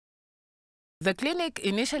The clinic,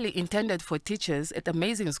 initially intended for teachers at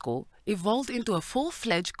Amazing School, evolved into a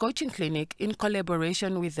full-fledged coaching clinic in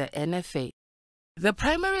collaboration with the NFA. The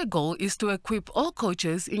primary goal is to equip all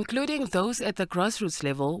coaches, including those at the grassroots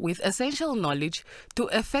level, with essential knowledge to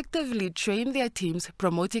effectively train their teams,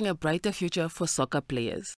 promoting a brighter future for soccer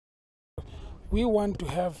players. We want to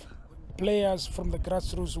have players from the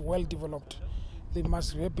grassroots well developed. They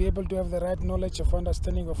must be able to have the right knowledge of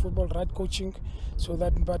understanding of football, right coaching,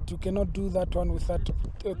 but you cannot do that one without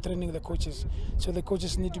training the coaches. So the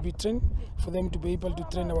coaches need to be trained for them to be able to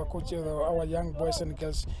train our young boys and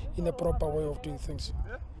girls in a proper way of doing things.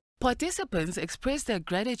 Participants expressed their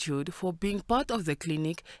gratitude for being part of the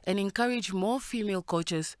clinic and encouraged more female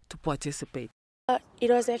coaches to participate.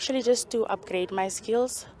 It was actually just to upgrade my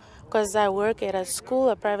skills, because I work at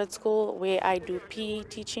a private school where I do PE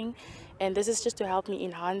teaching, and this is just to help me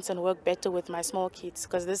enhance and work better with my small kids,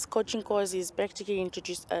 because this coaching course is practically an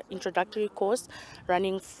introductory course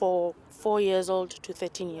running for 4 years old to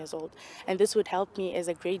 13 years old, and this would help me as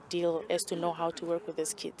a great deal as to know how to work with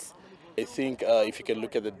these kids. I think if you can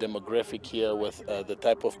look at the demographic here with the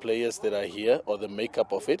type of players that are here or the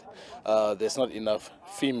makeup of it, there's not enough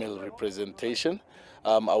female representation.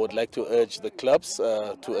 I would like to urge the clubs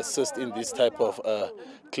to assist in this type of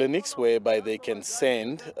clinics whereby they can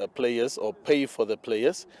send players or pay for the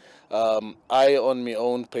players. I on my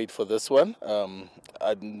own paid for this one. I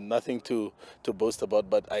had nothing to boast about,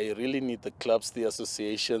 but I really need the clubs, the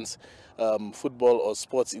associations, football or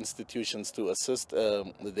sports institutions to assist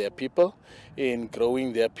their people in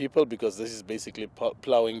growing their people, because this is basically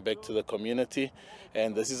plowing back to the community,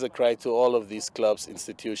 and this is a cry to all of these clubs,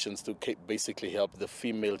 institutions to basically help the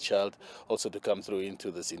female child also to come through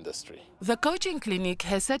into this industry. The coaching clinic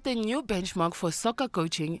has set a new benchmark for soccer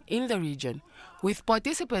coaching in the region, with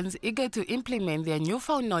participants eager to implement their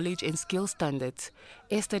newfound knowledge and skill standards.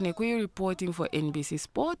 Esther Nekwe reporting for NBC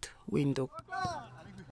Sport, Windhoek.